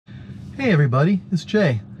Hey everybody, it's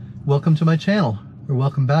Jay. Welcome to my channel, or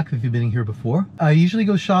welcome back if you've been here before. I usually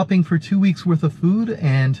go shopping for 2 weeks worth of food,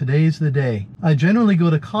 and today's the day. I generally go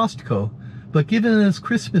to Costco, but given it's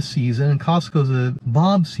Christmas season and Costco's a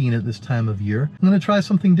mob scene at this time of year, I'm going to try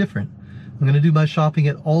something different. I'm going to do my shopping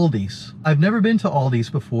at Aldi's. I've never been to Aldi's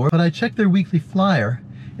before, but I checked their weekly flyer,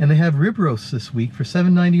 and they have rib roasts this week for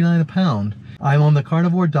 $7.99 a pound. I'm on the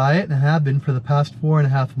carnivore diet and have been for the past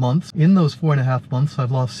 4.5 months. In those 4.5 months,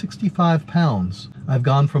 I've lost 65 pounds. I've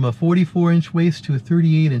gone from a 44-inch waist to a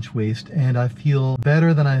 38-inch waist, and I feel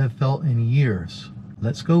better than I have felt in years.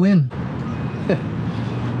 Let's go in.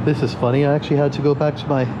 This is funny. I actually had to go back to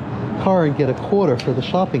my car and get a quarter for the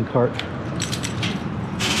shopping cart.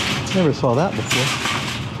 Never saw that before.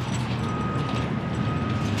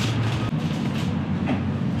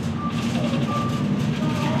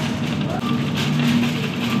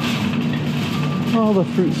 All the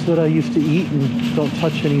fruits that I used to eat and don't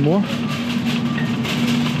touch anymore.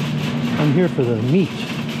 I'm here for the meat.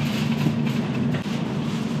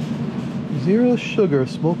 Zero sugar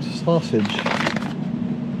smoked sausage.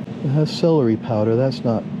 It has celery powder. That's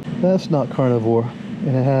not carnivore.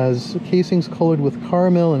 And it has casings colored with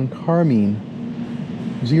caramel and carmine.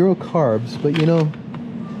 Zero carbs, but you know,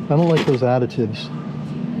 I don't like those additives.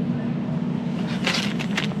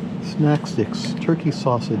 Snack sticks, turkey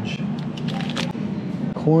sausage.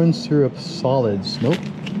 Corn syrup solids. Nope.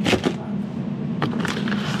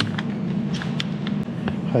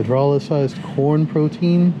 Hydrolyzed corn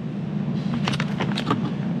protein.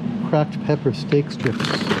 Cracked pepper steak strips.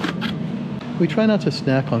 We try not to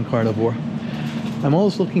snack on carnivore. I'm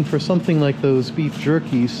always looking for something like those beef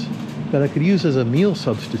jerkies that I could use as a meal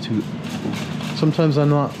substitute. Sometimes I'm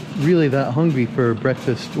not really that hungry for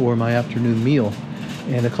breakfast or my afternoon meal,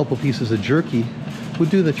 and a couple pieces of jerky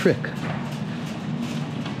would do the trick.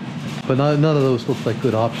 But none of those look like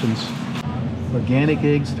good options. Organic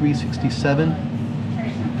eggs, $3.67.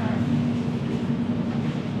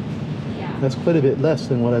 That's quite a bit less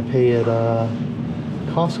than what I pay at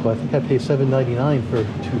Costco. I think I pay $7.99 for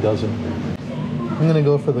 2 dozen. I'm gonna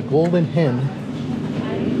go for the Golden Hen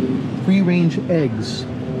free-range eggs.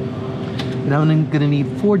 And I'm gonna need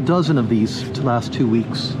 4 dozen of these to last 2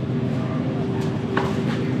 weeks.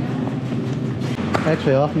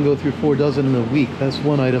 Actually, I often go through 4 dozen in a week. That's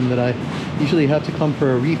one item that I usually have to come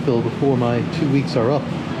for a refill before my 2 weeks are up.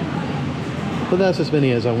 But that's as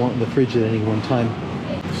many as I want in the fridge at any one time.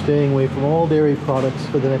 Staying away from all dairy products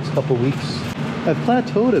for the next couple weeks. I've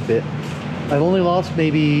plateaued a bit. I've only lost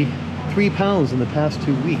maybe 3 pounds in the past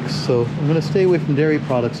 2 weeks, so I'm going to stay away from dairy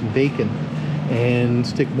products and bacon and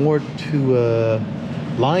stick more to a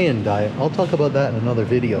lion diet. I'll talk about that in another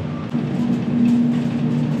video.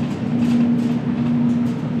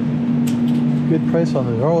 Good price on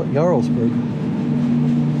the Jarlsberg.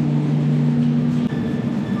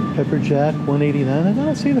 Pepper Jack, $1.89. I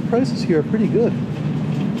gotta say the prices here are pretty good.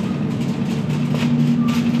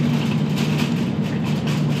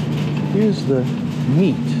 Here's the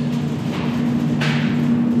meat,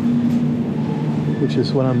 which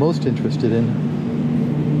is what I'm most interested in.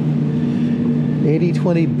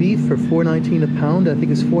 80/20 beef for $4.19 a pound. I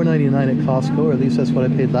think it's $4.99 at Costco, or at least that's what I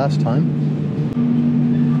paid last time.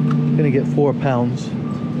 Gonna get 4 pounds.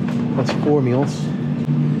 That's 4 meals.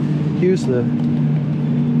 Here's the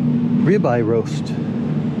ribeye roast.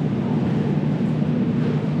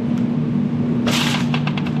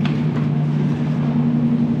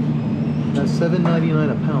 That's $7.99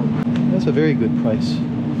 a pound. That's a very good price.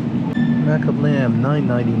 Rack of lamb,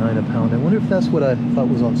 $9.99 a pound. I wonder if that's what I thought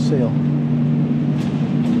was on sale.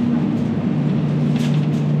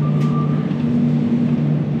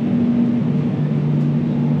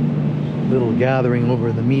 Little gathering over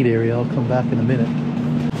in the meat area. I'll come back in a minute.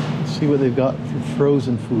 Let's see what they've got for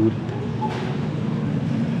frozen food.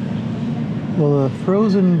 Well, a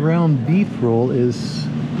frozen ground beef roll is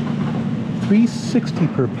 $3.60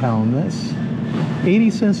 per pound. That's 80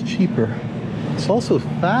 cents cheaper. It's also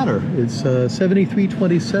fatter. It's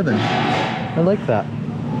 $73.27. I like that.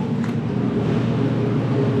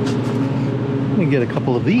 I'm gonna get a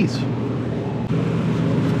couple of these.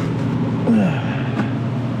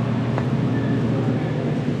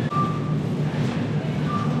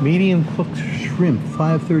 Medium cooked shrimp,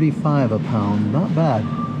 $5.35 a pound. Not bad.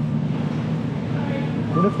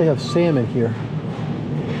 What if they have salmon here?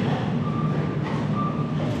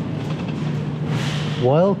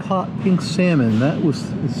 Wild caught pink salmon.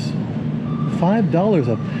 It's $5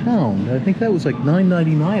 a pound. I think that was like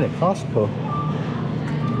 $9.99 at Costco.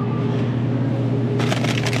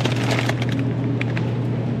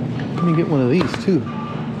 Let me get one of these too.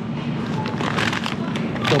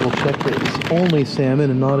 double check that it's only salmon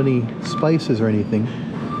and not any spices or anything.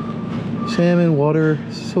 Salmon, water,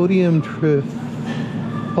 sodium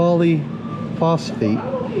polyphosphate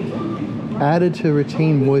added to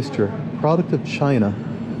retain moisture. Product of China.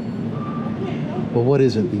 Well, what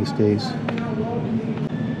is it these days?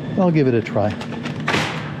 I'll give it a try.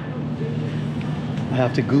 I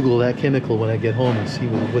have to Google that chemical when I get home and see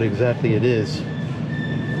what exactly it is.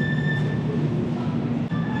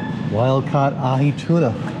 Wild caught ahi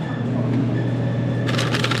tuna.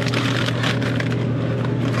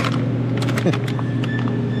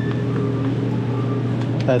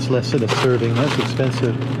 That's less than a serving. That's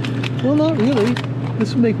expensive. Well, not really.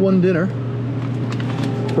 This would make one dinner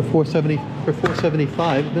for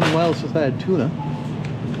 $4.75. It's been a while since I had tuna.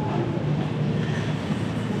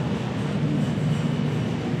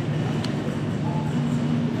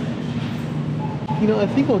 You know, I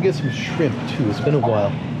think I'll get some shrimp too. It's been a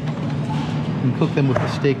while. And cook them with a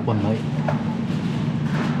steak one night.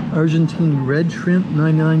 Argentine red shrimp,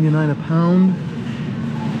 $9.99 a pound.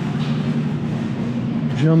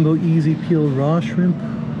 Jumbo easy peeled raw shrimp,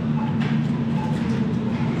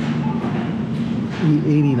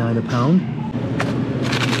 $8.89 a pound.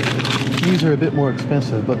 These are a bit more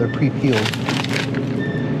expensive, but they're pre-peeled.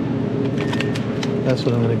 That's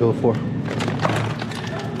what I'm going to go for.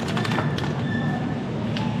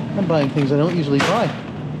 I'm buying things I don't usually buy.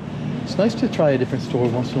 It's nice to try a different store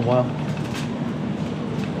once in a while.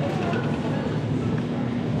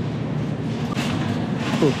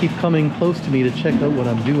 People keep coming close to me to check out what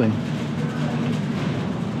I'm doing.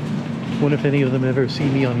 Wonder if any of them ever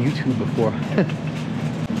seen me on YouTube before.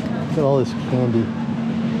 Look at all this candy.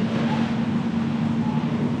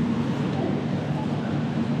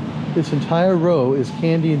 This entire row is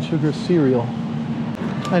candy and sugar cereal.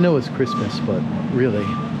 I know it's Christmas, but really,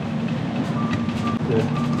 the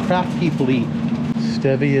crap people eat.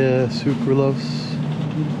 Stevia, sucralose.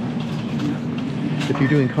 If you're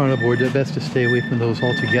doing carnivore, it's best to stay away from those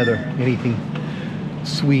altogether. Anything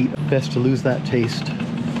sweet, best to lose that taste.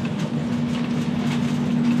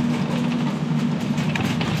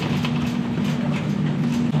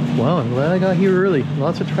 Wow, I'm glad I got here early.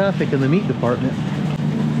 Lots of traffic in the meat department.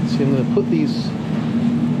 See, I'm going to put these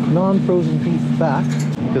non-frozen beef back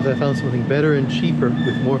because I found something better and cheaper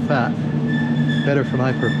with more fat. Better for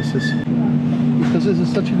my purposes. Because this is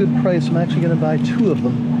such a good price, I'm actually going to buy 2 of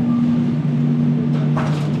them.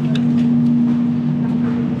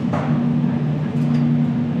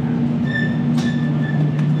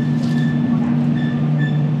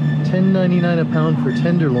 $10.99 a pound for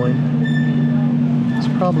tenderloin. It's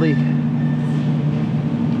probably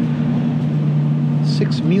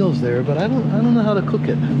 6 meals there, but I don't know how to cook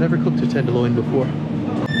it. I've never cooked a tenderloin before.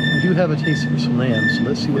 I do have a taste for some lamb, so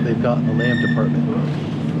let's see what they've got in the lamb department.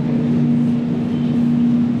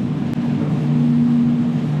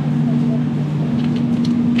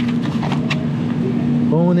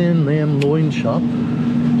 Bone-in lamb loin chop.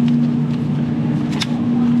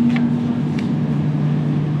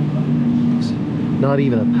 Not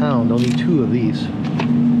even a pound, only 2 of these.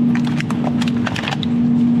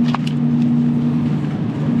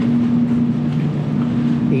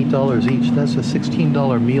 $8 each, that's a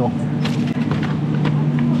 $16 meal.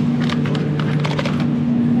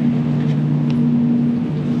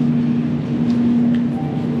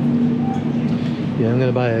 Yeah, I'm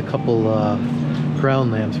gonna buy a couple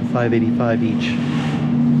ground lambs for $5.85 each.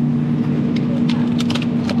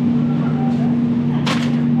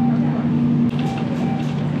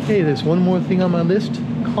 Okay, there's one more thing on my list,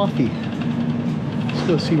 coffee. Let's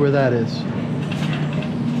go see where that is.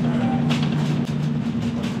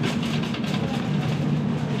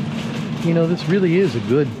 You know, this really is a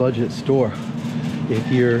good budget store.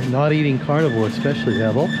 If you're not eating carnivore especially, they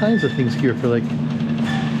have all kinds of things here for like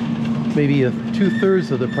maybe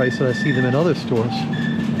 2/3 of the price that I see them in other stores.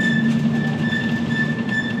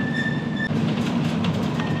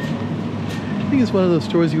 I think it's one of those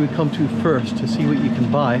stores you would come to first to see what you can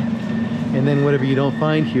buy, and then whatever you don't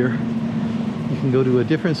find here, you can go to a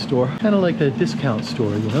different store, kind of like a discount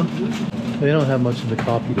store, you know? They don't have much in the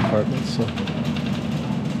coffee department, so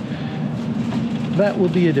that will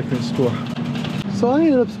be a different store. So I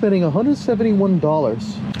ended up spending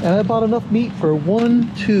 $171, and I bought enough meat for 1,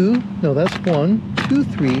 2,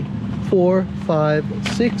 3, 4, 5,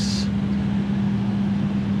 6,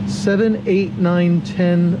 7, 8, 9,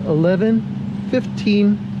 10, 11,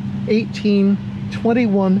 15, 18,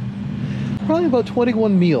 21, probably about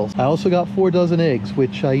 21 meals. I also got 4 dozen eggs,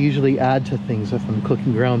 which I usually add to things if I'm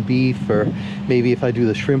cooking ground beef, or maybe if I do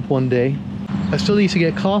the shrimp one day. I still need to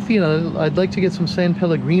get coffee, and I'd like to get some San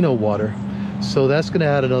Pellegrino water. So that's going to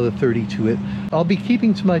add another 30 to it. I'll be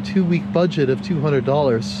keeping to my 2-week budget of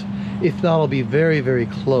 $200. If not, I'll be very, very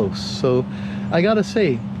close. So I gotta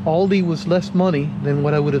say, Aldi was less money than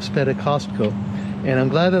what I would have spent at Costco. And I'm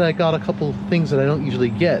glad that I got a couple things that I don't usually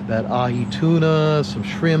get. That ahi tuna, some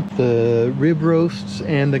shrimp, the rib roasts,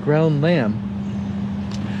 and the ground lamb.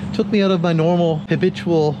 Took me out of my normal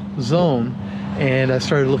habitual zone, and I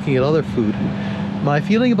started looking at other food. My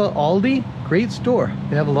feeling about Aldi, great store.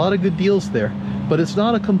 They have a lot of good deals there, but it's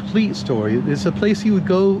not a complete store. It's a place you would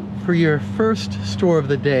go for your first store of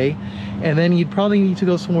the day, and then you'd probably need to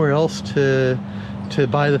go somewhere else to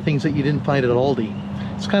buy the things that you didn't find at Aldi.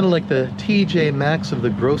 It's kind of like the TJ Maxx of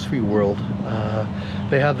the grocery world.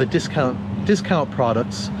 They have the discount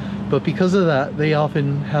products, but because of that, they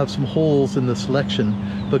often have some holes in the selection.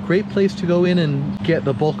 But great place to go in and get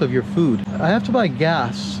the bulk of your food. I have to buy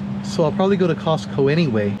gas, so I'll probably go to Costco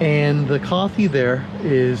anyway. And the coffee there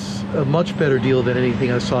is a much better deal than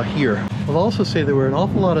anything I saw here. I'll also say there were an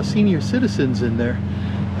awful lot of senior citizens in there.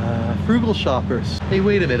 Frugal shoppers. Hey,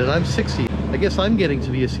 wait a minute, I'm 60. I guess I'm getting to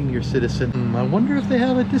be a senior citizen. I wonder if they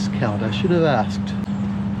have a discount. I should have asked.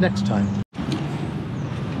 Next time.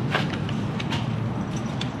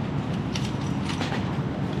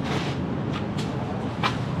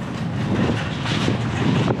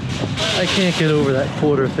 I can't get over that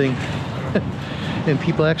quarter thing. And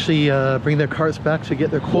people actually bring their carts back to get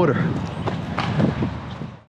their quarter.